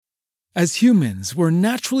As humans, we're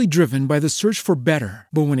naturally driven by the search for better.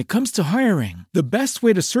 But when it comes to hiring, the best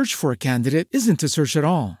way to search for a candidate isn't to search at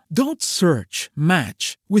all. Don't search,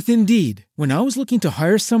 match with Indeed. When I was looking to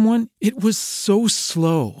hire someone, it was so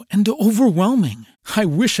slow and overwhelming. I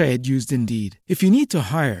wish I had used Indeed. If you need to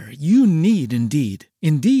hire, you need Indeed.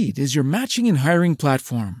 Indeed is your matching and hiring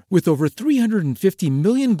platform with over 350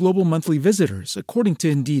 million global monthly visitors, according to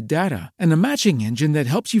Indeed data, and a matching engine that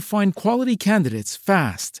helps you find quality candidates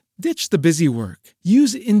fast. Ditch the busy work.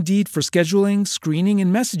 Use Indeed for scheduling, screening,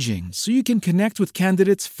 and messaging so you can connect with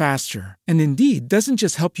candidates faster. And Indeed doesn't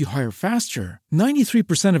just help you hire faster.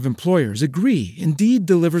 93% of employers agree Indeed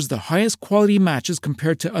delivers the highest quality matches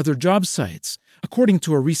compared to other job sites, according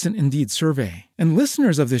to a recent Indeed survey. And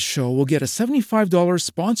listeners of this show will get a $75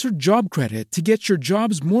 sponsored job credit to get your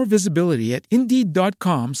jobs more visibility at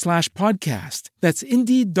Indeed.com/podcast. That's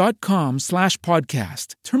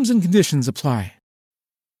Indeed.com/podcast. Terms and conditions apply.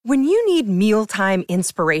 When you need mealtime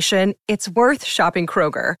inspiration, it's worth shopping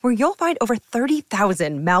Kroger, where you'll find over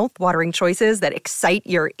 30,000 mouth-watering choices that excite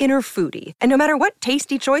your inner foodie. And no matter what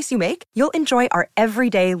tasty choice you make, you'll enjoy our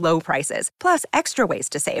everyday low prices, plus extra ways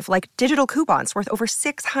to save, like digital coupons worth over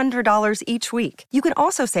 $600 each week. You can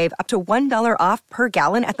also save up to $1 off per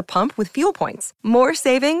gallon at the pump with fuel points. More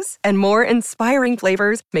savings and more inspiring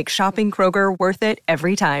flavors make shopping Kroger worth it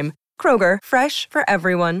every time. Kroger, fresh for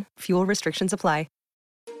everyone. Fuel restrictions apply.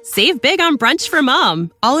 Save big on brunch for mom,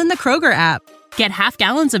 all in the Kroger app. Get half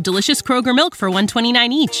gallons of delicious Kroger milk for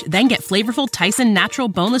 $1.29 each. Then get flavorful Tyson natural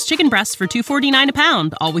boneless chicken breasts for $2.49 a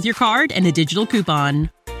pound, all with your card and a digital coupon.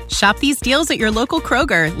 Shop these deals at your local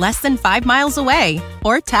Kroger, less than 5 miles away.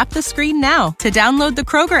 Or tap the screen now to download the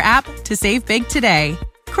Kroger app to save big today.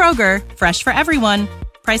 Kroger, fresh for everyone.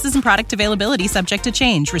 Prices and product availability subject to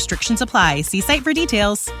change. Restrictions apply. See site for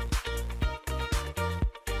details.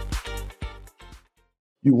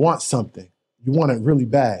 You want something. You want it really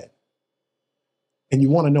bad. And you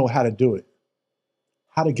want to know how to do it.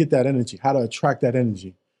 How to get that energy, how to attract that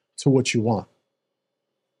energy to what you want.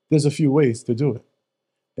 There's a few ways to do it.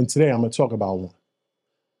 And today I'm going to talk about one.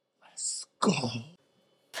 Let's go.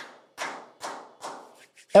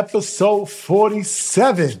 Episode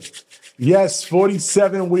 47. Yes,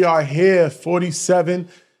 47. We are here. 47.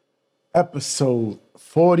 Episode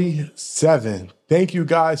 47. Thank you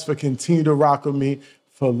guys for continuing to rock with me,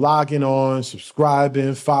 for logging on,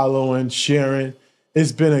 subscribing, following, sharing.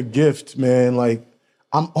 It's been a gift, man. Like,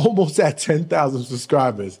 I'm almost at 10,000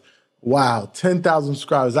 subscribers. Wow, 10,000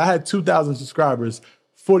 subscribers. I had 2,000 subscribers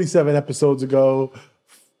 47 episodes ago,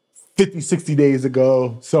 50, 60 days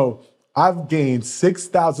ago. So I've gained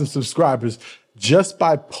 6,000 subscribers just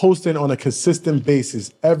by posting on a consistent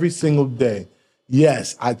basis every single day.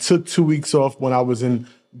 Yes, I took 2 weeks off when I was in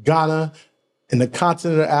Ghana, in the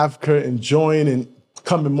continent of Africa, enjoying and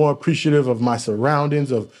becoming more appreciative of my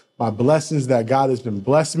surroundings, of my blessings that God has been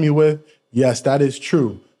blessing me with. Yes, that is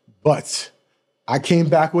true. But I came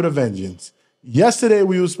back with a vengeance. Yesterday,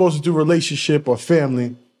 we were supposed to do relationship or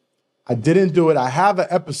family. I didn't do it. I have an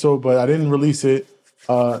episode, but I didn't release it.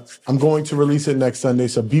 I'm going to release it next Sunday,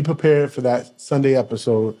 so be prepared for that Sunday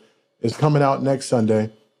episode. It's coming out next Sunday.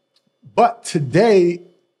 But today,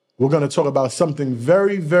 we're going to talk about something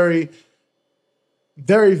very, very,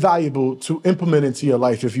 very valuable to implement into your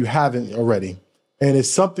life if you haven't already. And it's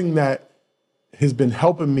something that has been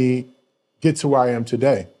helping me get to where I am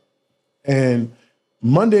today. And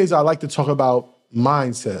Mondays, I like to talk about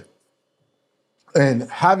mindset. And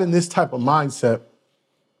having this type of mindset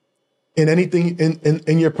in anything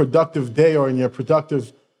in your productive day or in your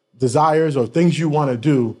productive desires or things you want to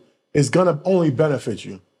do is going to only benefit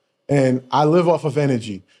you. And I live off of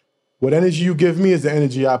energy. What energy you give me is the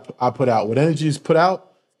energy I put out. What energy is put out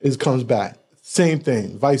comes back. Same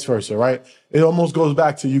thing, vice versa, right? It almost goes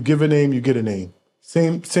back to you give a name, you get a name.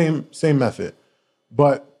 Same method.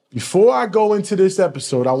 But before I go into this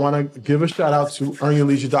episode, I want to give a shout out to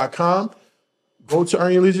earnyourleisure.com. Go to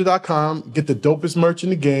earnyourleisure.com, get the dopest merch in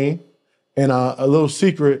the game, and a little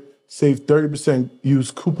secret, save 30%, use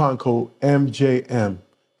coupon code MJM.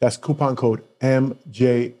 That's coupon code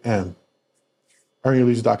MJM.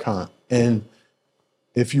 earnyourleisure.com. And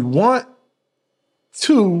if you want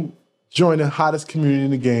to join the hottest community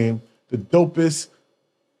in the game, the dopest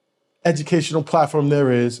educational platform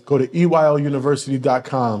there is, go to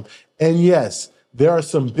EYLUniversity.com. And yes, there are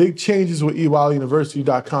some big changes with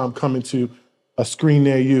EYLUniversity.com coming to a screen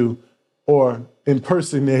near you or in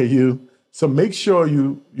person near you. So make sure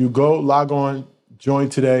you go, log on, join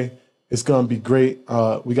today. It's going to be great.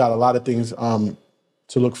 We got a lot of things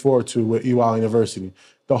to look forward to with EYL University.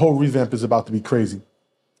 The whole revamp is about to be crazy.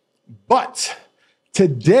 But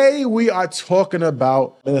Today, we are talking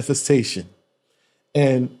about manifestation.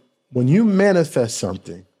 And when you manifest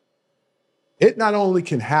something, it not only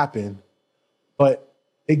can happen, but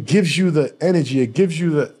it gives you the energy, it gives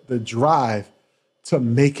you the drive to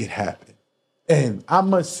make it happen. And I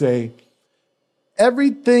must say,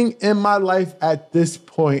 everything in my life at this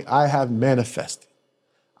point, I have manifested.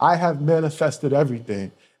 I have manifested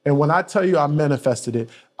everything. And when I tell you I manifested it,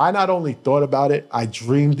 I not only thought about it, I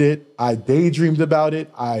dreamed it, I daydreamed about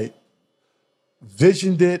it, I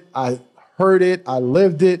visioned it, I heard it, I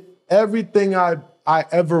lived it. Everything I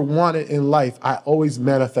ever wanted in life, I always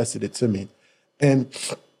manifested it to me. And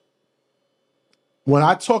when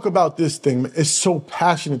I talk about this thing, it's so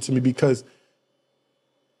passionate to me because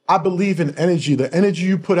I believe in energy. The energy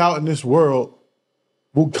you put out in this world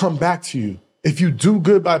will come back to you. If you do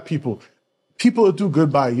good by people, people will do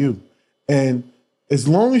good by you. And as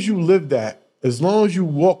long as you live that, as long as you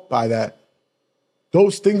walk by that,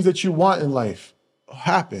 those things that you want in life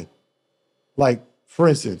happen. Like, for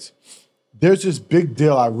instance, there's this big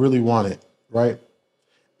deal I really wanted, right?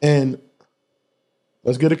 And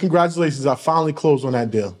let's get a congratulations. I finally closed on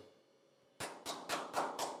that deal.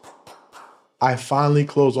 I finally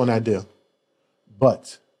closed on that deal.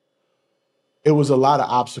 But it was a lot of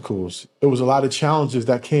obstacles. It was a lot of challenges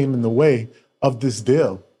that came in the way of this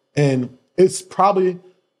deal. And it's probably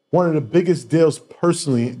one of the biggest deals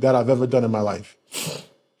personally that I've ever done in my life.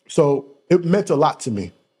 So it meant a lot to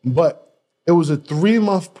me. But it was a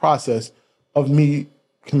 3-month process of me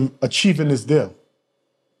achieving this deal.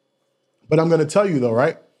 But I'm going to tell you though,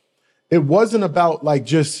 right? It wasn't about like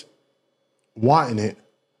just wanting it.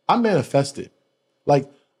 I manifested.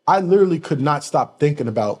 Like, I literally could not stop thinking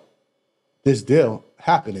about this deal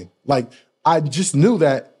happening. Like, I just knew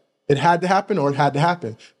that it had to happen or it had to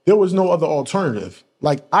happen. There was no other alternative.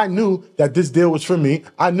 Like, I knew that this deal was for me.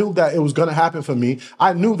 I knew that it was going to happen for me.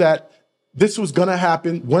 I knew that this was going to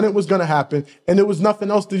happen when it was going to happen, and there was nothing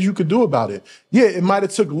else that you could do about it. Yeah, it might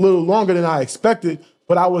have took a little longer than I expected,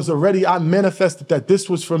 but I manifested that this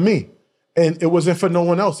was for me. And it wasn't for no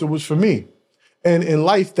one else. It was for me. And in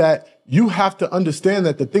life, that you have to understand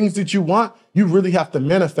that the things that you want, you really have to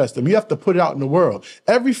manifest them. You have to put it out in the world.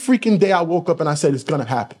 Every freaking day I woke up and I said, it's going to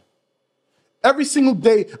happen. Every single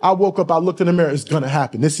day I woke up, I looked in the mirror, it's going to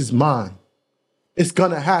happen. This is mine. It's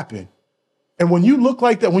going to happen. And when you look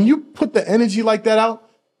like that, when you put the energy like that out,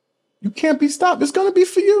 you can't be stopped. It's going to be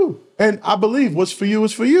for you. And I believe what's for you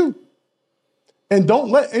is for you. And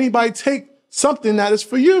don't let anybody take something that is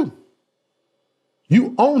for you.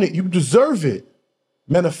 You own it. You deserve it.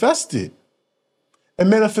 Manifest it.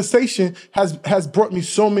 And manifestation has brought me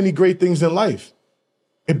so many great things in life.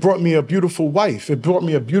 It brought me a beautiful wife. It brought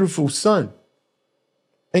me a beautiful son.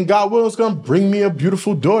 And God will is going to bring me a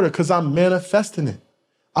beautiful daughter because I'm manifesting it.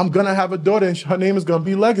 I'm going to have a daughter and her name is going to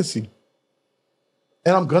be Legacy.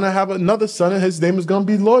 And I'm going to have another son and his name is going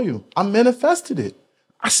to be Loyal. I manifested it.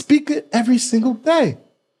 I speak it every single day.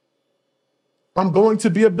 I'm going to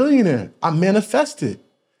be a billionaire. I manifest it.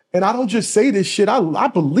 And I don't just say this shit. I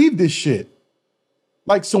believe this shit.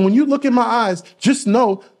 Like, so when you look in my eyes, just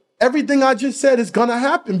know everything I just said is going to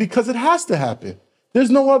happen because it has to happen. There's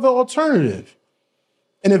no other alternative.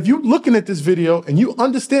 And if you're looking at this video and you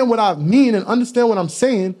understand what I mean and understand what I'm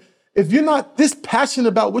saying, if you're not this passionate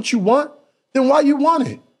about what you want, then why you want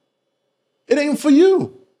it? It ain't for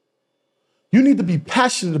you. You need to be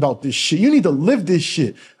passionate about this shit. You need to live this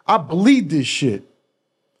shit. I believe this shit.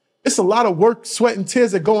 It's a lot of work, sweat, and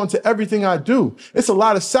tears that go into everything I do. It's a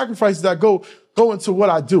lot of sacrifices that go into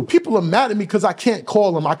what I do. People are mad at me because I can't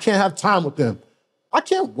call them. I can't have time with them. I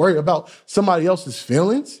can't worry about somebody else's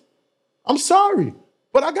feelings. I'm sorry.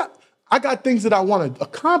 But I got things that I want to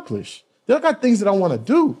accomplish. I got things that I want to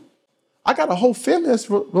do. I got a whole family that's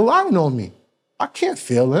relying on me. I can't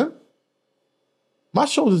fail them. My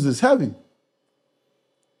shoulders is heavy.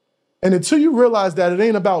 And until you realize that it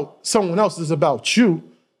ain't about someone else, it's about you,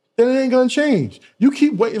 then it ain't going to change. You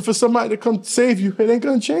keep waiting for somebody to come save you, it ain't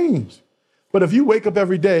going to change. But if you wake up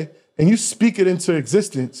every day and you speak it into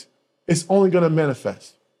existence, it's only going to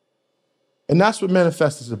manifest. And that's what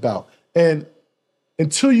manifest is about. And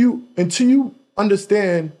until you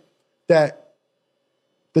understand that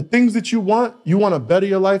the things that you want to better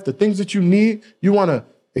your life, the things that you need, you want to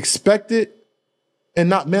expect it and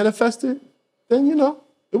not manifest it, then,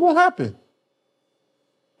 it won't happen.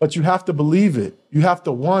 But you have to believe it. You have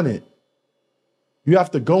to want it. You have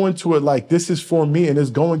to go into it like this is for me and it's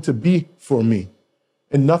going to be for me.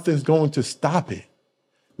 And nothing's going to stop it.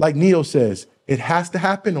 Like Neo says, it has to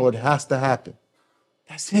happen or it has to happen.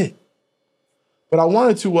 That's it. But I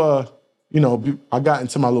wanted to, I got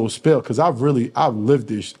into my little spiel because I've lived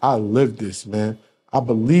this. I lived this, man. I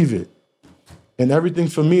believe it. And everything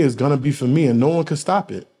for me is going to be for me, and no one can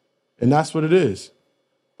stop it. And that's what it is.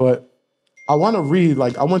 But I want to read,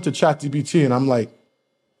 like, I went to ChatGPT and I'm like,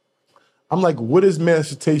 what does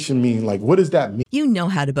manifestation mean? Like, what does that mean? You know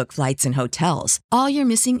how to book flights and hotels. All you're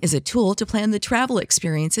missing is a tool to plan the travel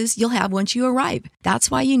experiences you'll have once you arrive. That's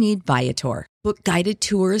why you need Viator. Book guided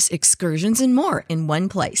tours, excursions, and more in one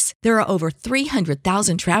place. There are over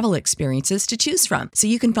 300,000 travel experiences to choose from, so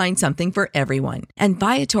you can find something for everyone. And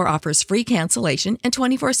Viator offers free cancellation and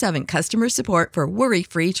 24/7 customer support for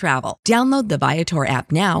worry-free travel. Download the Viator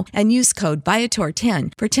app now and use code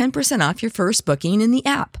Viator10 for 10% off your first booking in the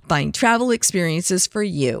app. Find travel experiences for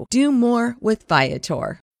you. Do more with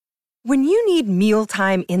Viator. When you need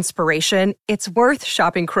mealtime inspiration, it's worth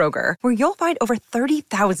shopping Kroger, where you'll find over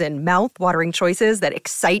 30,000 mouth-watering choices that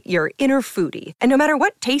excite your inner foodie. And no matter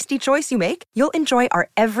what tasty choice you make, you'll enjoy our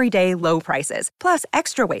everyday low prices, plus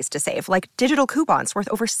extra ways to save, like digital coupons worth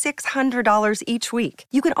over $600 each week.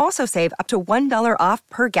 You can also save up to $1 off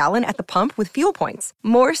per gallon at the pump with fuel points.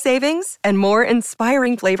 More savings and more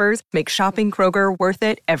inspiring flavors make shopping Kroger worth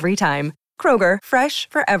it every time. Kroger, fresh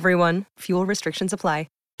for everyone. Fuel restrictions apply.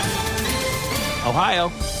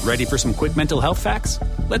 Ohio, ready for some quick mental health facts?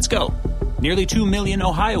 Let's go. Nearly 2 million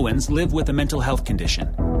Ohioans live with a mental health condition.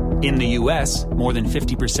 In the U.S., more than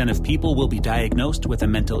 50% of people will be diagnosed with a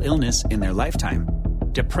mental illness in their lifetime.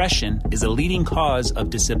 Depression is a leading cause of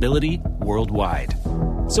disability worldwide.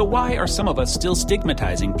 So why are some of us still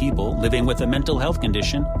stigmatizing people living with a mental health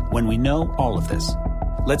condition when we know all of this?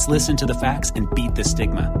 Let's listen to the facts and beat the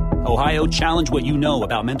stigma. Ohio, challenge what you know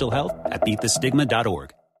about mental health at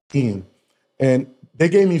beatthestigma.org. And they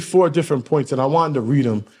gave me 4 different points, and I wanted to read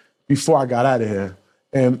them before I got out of here.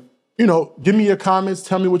 And, you know, give me your comments.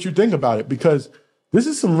 Tell me what you think about it, because this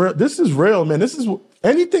is real, man. This is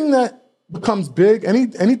anything that becomes big,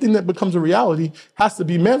 anything that becomes a reality has to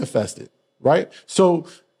be manifested, right? So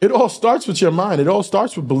it all starts with your mind. It all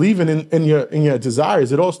starts with believing in your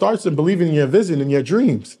desires. It all starts in believing in your vision and your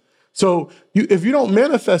dreams. So if you don't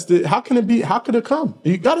manifest it, how can it come?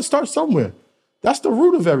 You got to start somewhere. That's the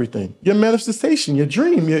root of everything. Your manifestation, your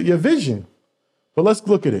dream, your vision. But let's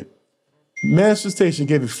look at it. Manifestation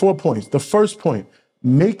gave you 4 points. The first point,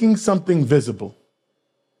 making something visible.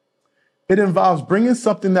 It involves bringing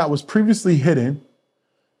something that was previously hidden,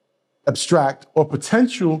 abstract, or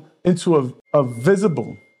potential into a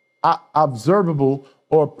visible, observable,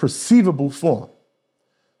 or perceivable form.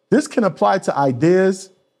 This can apply to ideas,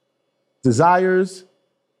 desires,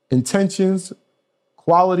 intentions,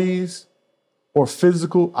 qualities, or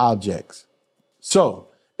physical objects. So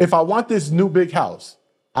if I want this new big house,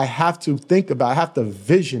 I have to I have to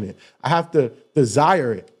vision it. I have to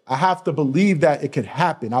desire it. I have to believe that it could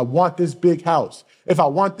happen. I want this big house. If I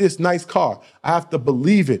want this nice car, I have to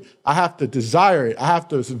believe it. I have to desire it. I have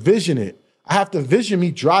to vision it. I have to vision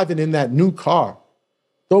me driving in that new car.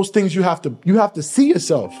 Those things you have to see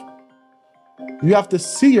yourself. You have to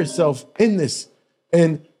see yourself in this.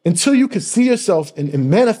 And until you can see yourself and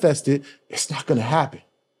manifest it, it's not going to happen.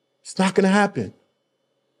 It's not going to happen.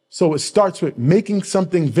 So it starts with making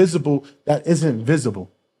something visible that isn't visible.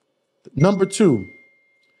 Number 2,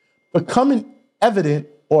 becoming evident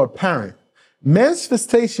or apparent.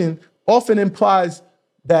 Manifestation often implies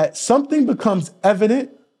that something becomes evident,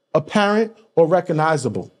 apparent, or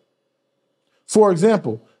recognizable. For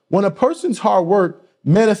example, when a person's hard work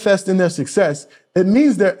manifests in their success, it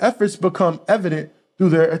means their efforts become evident through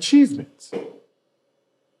their achievements.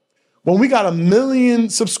 When we got 1 million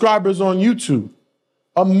subscribers on YouTube,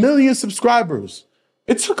 1 million subscribers,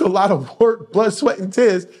 it took a lot of work, blood, sweat, and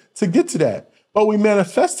tears to get to that. But we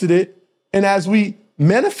manifested it, and as we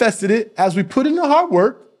manifested it, as we put in the hard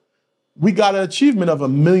work, we got an achievement of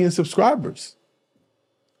 1 million subscribers.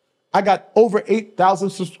 I got over 8,000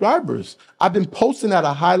 subscribers. I've been posting at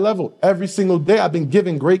a high level every single day. I've been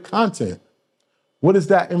giving great content. What does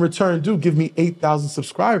that in return do? Give me 8,000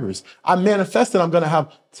 subscribers. I manifested I'm going to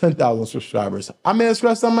have 10,000 subscribers. I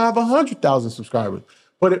manifested I'm going to have 100,000 subscribers.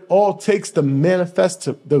 But it all takes to manifest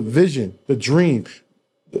the vision, the dream,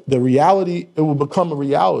 the reality. It will become a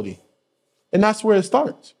reality. And that's where it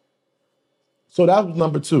starts. So that was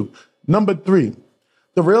number 2. Number 3,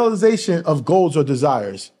 the realization of goals or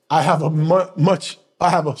desires. I have a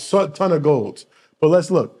ton of goals. But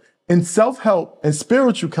let's look. In self-help and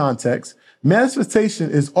spiritual context, manifestation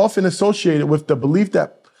is often associated with the belief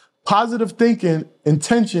that positive thinking,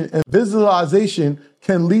 intention, and visualization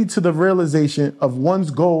can lead to the realization of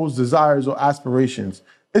one's goals, desires, or aspirations.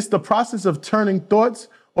 It's the process of turning thoughts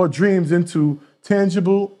or dreams into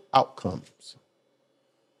tangible outcomes.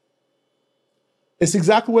 It's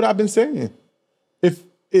exactly what I've been saying. If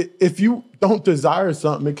if you don't desire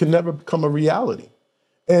something, it can never become a reality.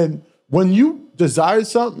 And when you desire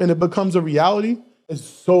something and it becomes a reality, it's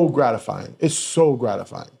so gratifying. It's so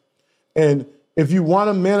gratifying. And if you want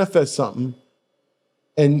to manifest something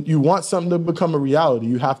and you want something to become a reality,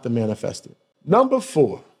 you have to manifest it. Number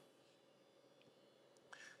 4,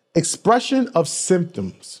 expression of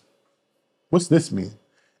symptoms. What's this mean?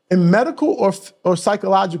 In medical or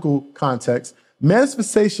psychological context,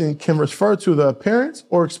 manifestation can refer to the appearance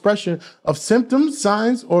or expression of symptoms,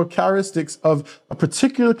 signs, or characteristics of a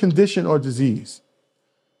particular condition or disease.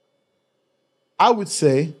 I would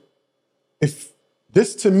say, if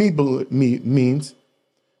this to me means,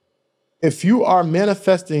 if you are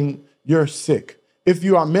manifesting you're sick, if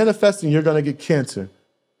you are manifesting you're going to get cancer,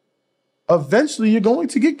 eventually you're going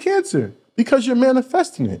to get cancer because you're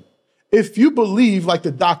manifesting it. If you believe, like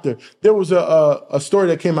the doctor, there was a story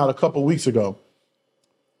that came out a couple weeks ago.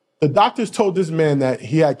 The doctors told this man that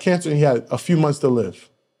he had cancer and he had a few months to live.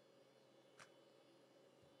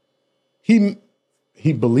 He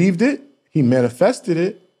believed it, he manifested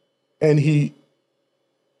it, and he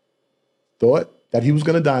thought that he was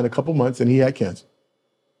going to die in a couple months and he had cancer.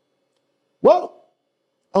 Well,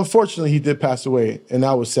 unfortunately, he did pass away, and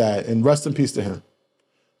that was sad, and rest in peace to him.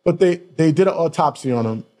 But they did an autopsy on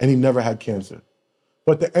him, and he never had cancer.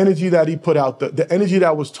 But the energy that he put out, the energy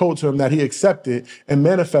that was told to him that he accepted and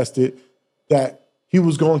manifested that he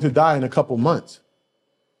was going to die in a couple months.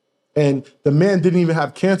 And the man didn't even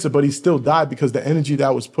have cancer, but he still died because the energy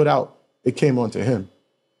that was put out, it came onto him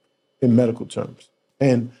in medical terms.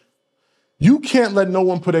 And you can't let no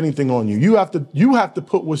one put anything on you. You have to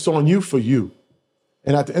put what's on you for you.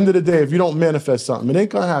 And at the end of the day, if you don't manifest something, it ain't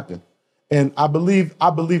going to happen. And I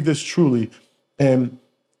believe this truly. And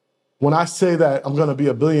when I say that I'm going to be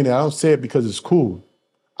a billionaire, I don't say it because it's cool.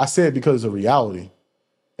 I say it because it's a reality.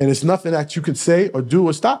 And it's nothing that you can say or do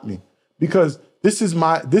or stop me, because this is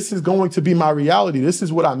going to be my reality. This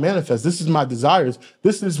is what I manifest. This is my desires.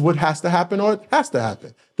 This is what has to happen, or it has to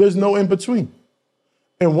happen. There's no in between.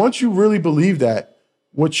 And once you really believe that,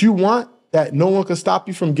 what you want, that no one can stop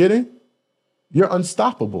you from getting, you're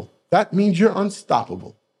unstoppable. That means you're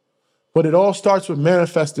unstoppable. But it all starts with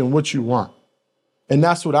manifesting what you want. And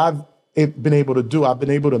that's what I've been able to do. I've been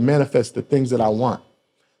able to manifest the things that I want.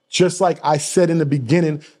 Just like I said in the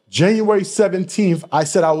beginning, January 17th, I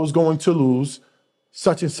said I was going to lose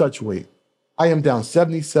such and such weight. I am down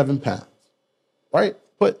 77 pounds, right?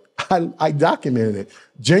 But I documented it.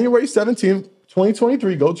 January 17th,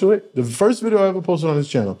 2023, go to it. The first video I ever posted on this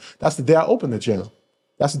channel. That's the day I opened the channel.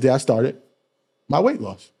 That's the day I started my weight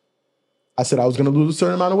loss. I said I was going to lose a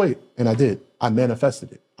certain amount of weight, and I did. I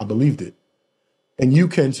manifested it. I believed it. And you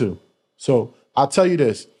can too. So I'll tell you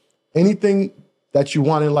this, anything that you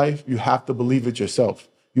want in life, you have to believe it yourself.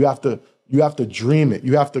 You have to dream it.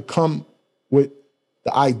 You have to come with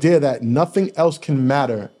the idea that nothing else can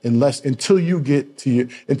matter until you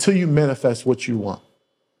manifest what you want.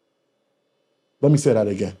 Let me say that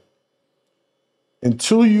again.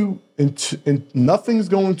 Nothing's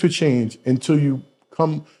going to change until you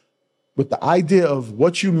come with the idea of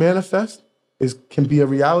what you manifest can be a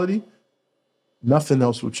reality. Nothing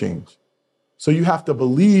else will change. So you have to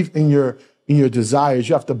believe in your desires.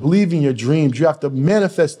 You have to believe in your dreams. You have to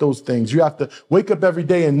manifest those things. You have to wake up every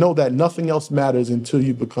day and know that nothing else matters until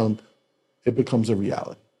it becomes a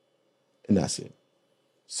reality. And that's it.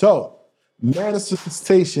 So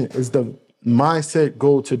manifestation is the mindset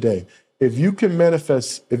goal today. If you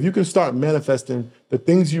can start manifesting the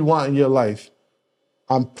things you want in your life,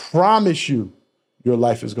 I promise you, your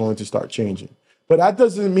life is going to start changing. But that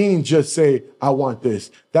doesn't mean just say, I want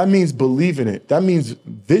this. That means believe in it. That means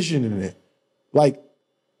visioning it. Like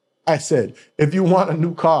I said, if you want a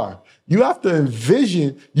new car, you have to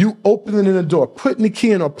envision you opening the door, putting the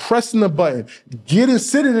key in or pressing the button,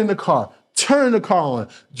 sitting in the car, turning the car on,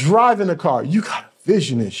 driving the car. You got to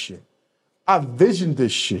vision this shit. I visioned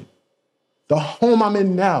this shit. The home I'm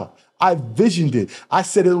in now, I visioned it. I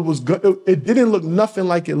said it was good. It didn't look nothing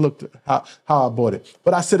like it looked how I bought it.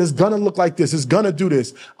 But I said, it's going to look like this. It's going to do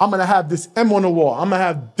this. I'm going to have this M on the wall. I'm going to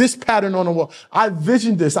have this pattern on the wall. I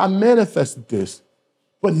visioned this. I manifested this.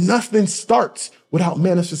 But nothing starts without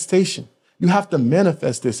manifestation. You have to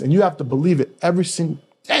manifest this, and you have to believe it every single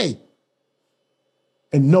day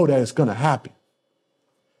and know that it's going to happen.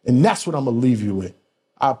 And that's what I'm going to leave you with.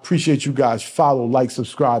 I appreciate you guys. Follow, like,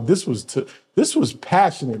 subscribe. This was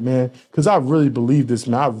passionate, man, because I really believe this,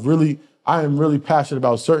 man. I am really passionate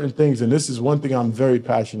about certain things, and this is one thing I'm very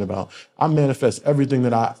passionate about. I manifest everything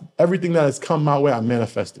that has come my way, I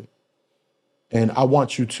manifest it. And I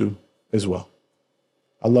want you to as well.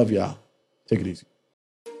 I love y'all. Take it easy.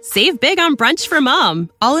 Save big on brunch for mom,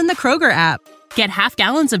 all in the Kroger app. Get half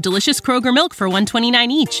gallons of delicious Kroger milk for $1.29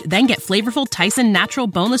 each. Then get flavorful Tyson natural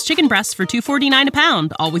boneless chicken breasts for $2.49 a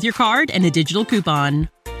pound, all with your card and a digital coupon.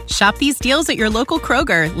 Shop these deals at your local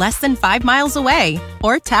Kroger, less than 5 miles away.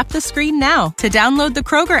 Or tap the screen now to download the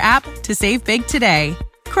Kroger app to save big today.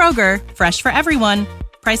 Kroger, fresh for everyone.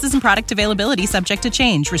 Prices and product availability subject to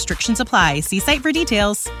change. Restrictions apply. See site for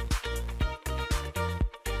details.